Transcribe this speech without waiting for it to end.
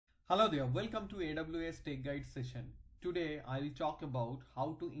Hello there, welcome to AWS Tech Guide session. Today I will talk about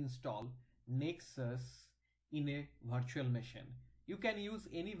how to install Nexus in a virtual machine. You can use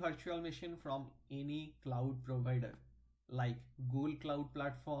any virtual machine from any cloud provider like Google Cloud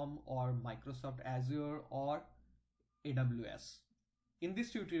Platform or Microsoft Azure or AWS. In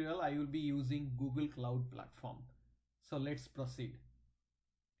this tutorial I will be using Google Cloud Platform. So let's proceed.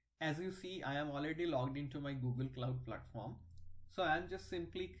 As you see, I am already logged into my Google Cloud Platform. So I'm just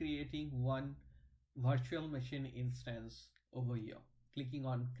simply creating one virtual machine instance over here. Clicking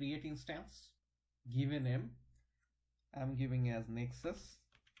on create instance, give a name. I'm giving as Nexus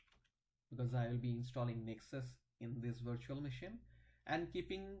because I will be installing Nexus in this virtual machine, and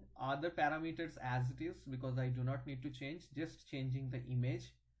keeping other parameters as it is because I do not need to change, just changing the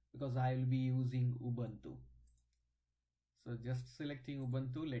image because I will be using Ubuntu. So just selecting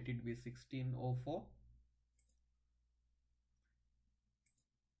Ubuntu, let it be 1604.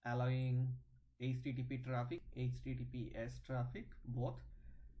 Allowing HTTP traffic, HTTPS traffic, both.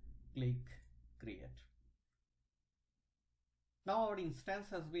 Click create. Now our instance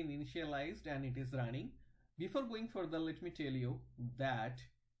has been initialized and it is running. Before going further, let me tell you that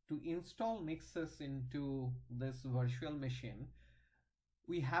to install Nexus into this virtual machine,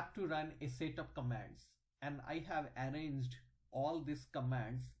 we have to run a set of commands, and I have arranged all these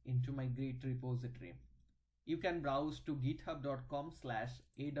commands into my Git repository. You can browse to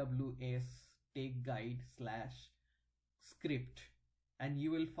github.com/AWS-TechGuide/script and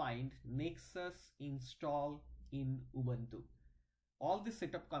you will find Nexus install in Ubuntu. All the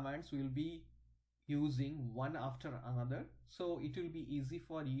setup commands will be using one after another, so it will be easy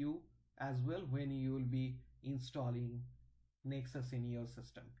for you as well when you will be installing Nexus in your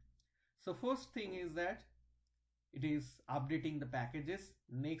system. So first thing is that it is updating the packages.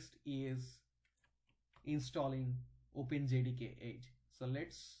 Next is installing OpenJDK 8. So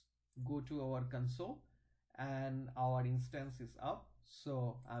let's go to our console and our instance is up.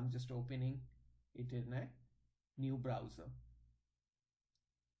 So I'm just opening it in a new browser.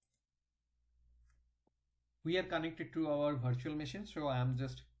 We are connected to our virtual machine, so I'm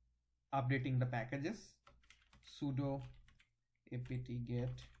just updating the packages. Sudo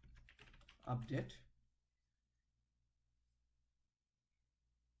apt-get update.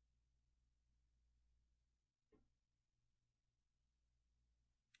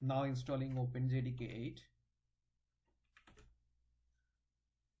 Now installing OpenJDK 8.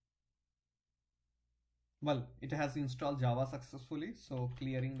 Well, it has installed Java successfully, so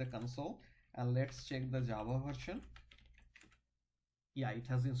clearing the console and let's check the Java version. Yeah, it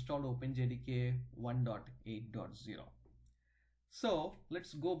has installed OpenJDK 1.8.0. So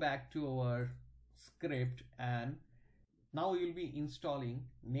let's go back to our script, and now we will be installing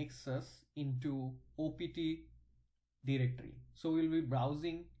Nexus into OPT directory. So we'll be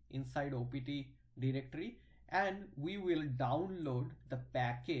browsing inside OPT directory and we will download the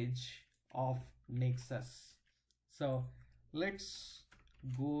package of Nexus. So let's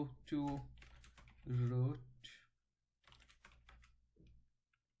go to root.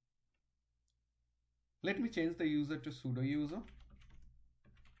 Let me change the user to sudo user.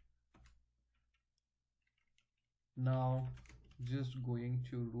 Now just going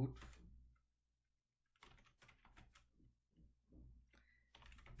to root.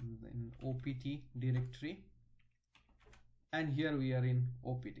 In OPT directory, and here we are in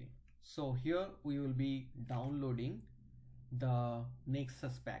OPT. So here we will be downloading the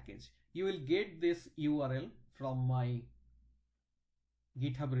Nexus package. You will get this URL from my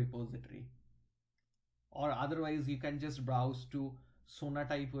GitHub repository, or otherwise you can just browse to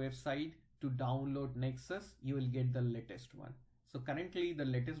Sonatype website to download Nexus. You will get the latest one. So currently the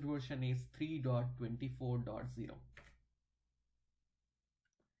latest version is 3.24.0.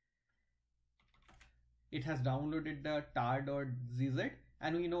 It has downloaded the tar.gz,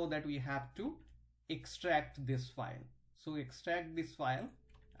 and we know that we have to extract this file. So extract this file,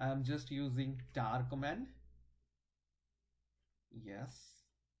 I'm just using tar command. Yes,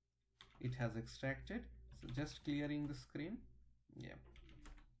 it has extracted. So just clearing the screen. Yeah.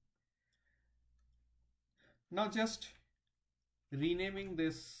 Now just renaming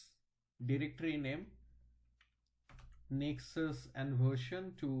this directory name Nexus and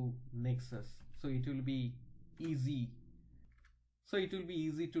version to Nexus. So it will be easy. So it will be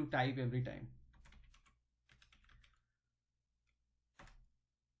easy to type every time.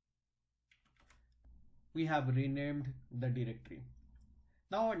 We have renamed the directory.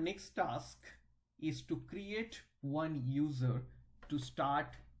 Now our next task is to create one user to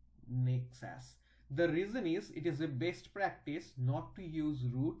start Nexus. The reason is it is a best practice not to use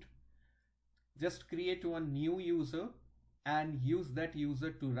root. Just create one new user and use that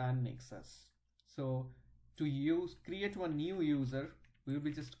user to run Nexus. So to create one new user, we will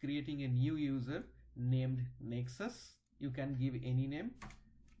be just creating a new user named Nexus. You can give any name,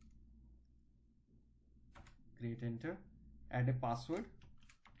 create, enter, add a password,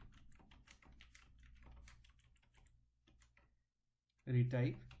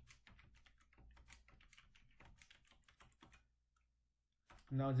 retype,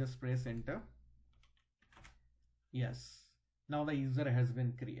 now just press enter. Yes, now the user has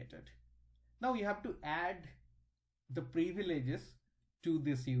been created. Now you have to add the privileges to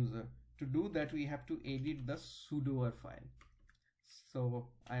this user. To do that, we have to edit the sudo file. So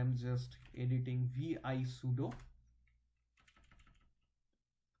I am just editing vi sudo.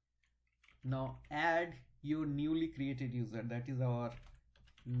 Now add your newly created user, that is our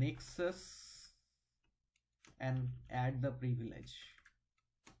Nexus, and add the privilege.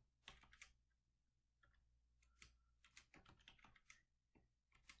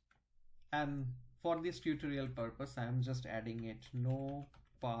 And for this tutorial purpose, I am just adding it no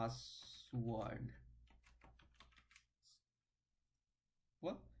password.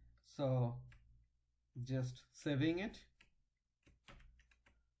 Well, so just saving it.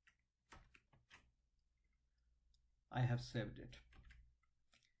 I have saved it.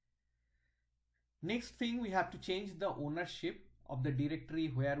 Next thing, we have to change the ownership of the directory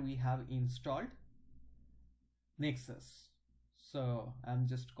where we have installed Nexus. So I'm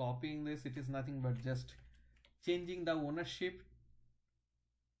just copying this. It is nothing but just changing the ownership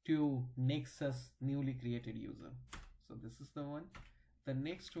to Nexus newly created user. So this is the one. The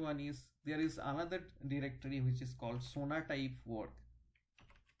next one is, there is another directory which is called Sonatype work.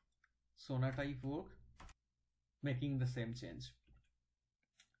 Sonatype work, making the same change.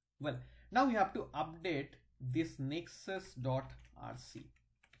 Well, now we have to update this nexus.rc.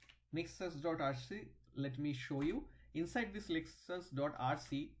 Nexus.rc, let me show you. Inside this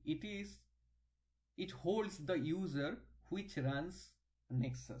nexus.rc, it holds the user which runs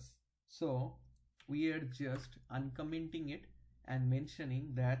Nexus. So we are just uncommenting it and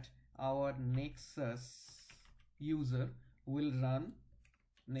mentioning that our Nexus user will run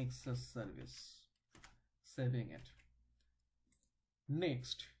Nexus service. Saving it.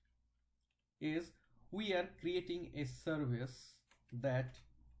 Next is, we are creating a service that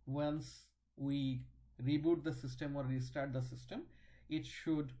once we reboot the system or restart the system, it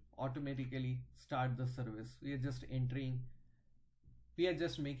should automatically start the service. We are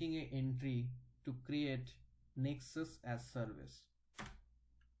just making an entry to create Nexus as service.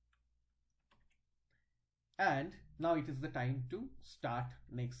 And now it is the time to start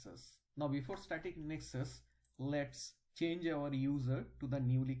Nexus. Now before starting Nexus, let's change our user to the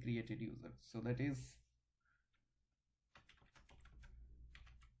newly created user. So that is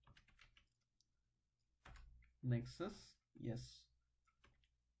Nexus. Yes,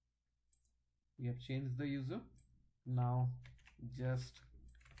 we have changed the user. Now just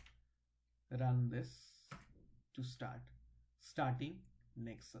run this to starting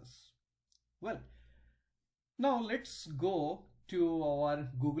Nexus. Well, now let's go to our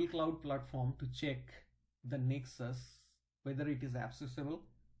Google Cloud platform to check the Nexus, whether it is accessible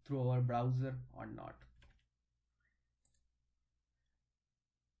through our browser or not.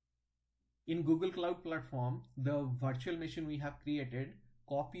 In Google Cloud platform, the virtual machine we have created,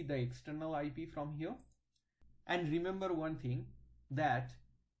 copy the external IP from here. And remember one thing, that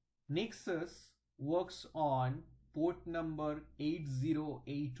Nexus works on port number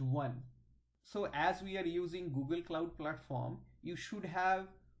 8081. So as we are using Google Cloud platform, you should have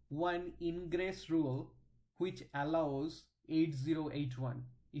one ingress rule which allows 8081.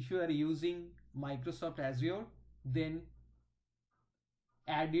 If you are using Microsoft Azure, then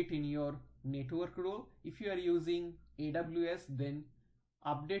add it in your network rule. If you are using AWS, then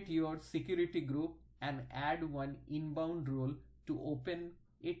update your security group and add one inbound rule to open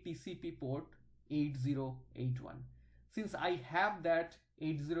a TCP port 8081. Since I have that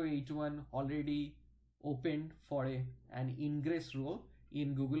 8081 already opened for an ingress rule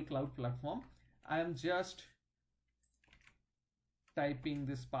in Google Cloud platform, I am just typing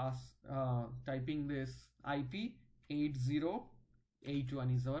this IP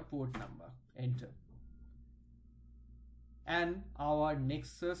 8081 is our port number. Enter. And our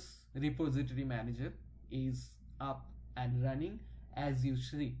Nexus repository manager is up and running as you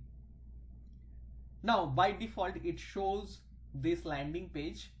see. Now by default it shows this landing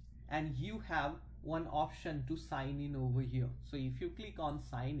page and you have one option to sign in over here. So if you click on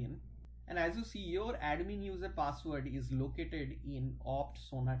sign in, and as you see, your admin user password is located in opt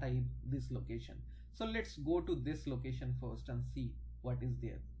Sonatype, this location. So let's go to this location first and see what is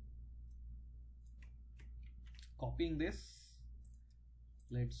there. copying this.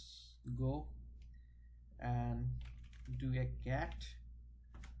 Let's go and do a cat.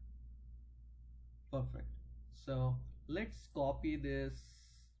 Perfect. So let's copy this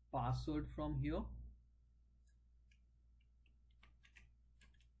password from here.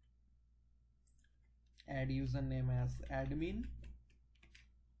 Add username as admin,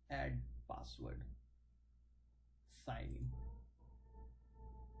 add password, sign in.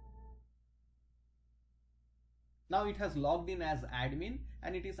 Now it has logged in as admin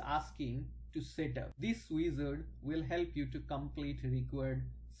and it is asking to set up. This wizard will help you to complete required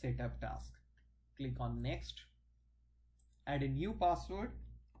setup task. Click on next, add a new password.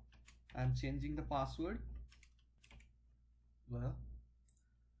 I'm changing the password. Well,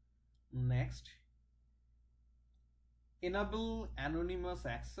 next, enable anonymous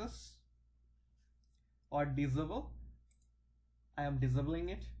access or disable. I am disabling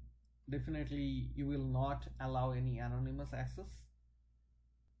it. Definitely you will not allow any anonymous access.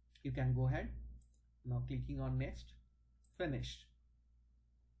 You can go ahead. Now clicking on next, finished.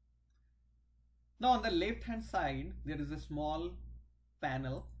 Now on the left hand side there is a small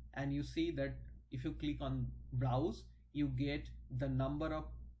panel and you see that if you click on browse, you get the number of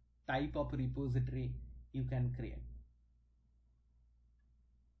type of repository you can create.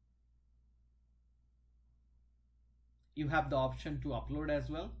 You have the option to upload as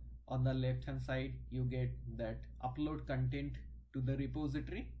well. On the left hand side you get that upload content to the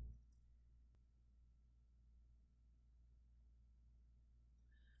repository.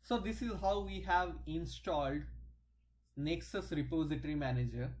 So this is how we have installed Nexus Repository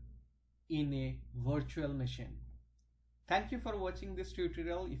Manager in a virtual machine. Thank you for watching this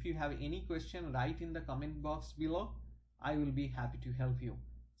tutorial. If you have any question, write in the comment box below. I will be happy to help you.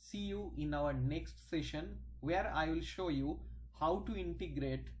 See you in our next session where I will show you how to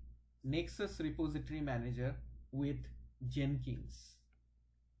integrate Nexus Repository Manager with Jenkins.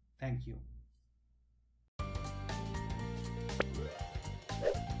 Thank you.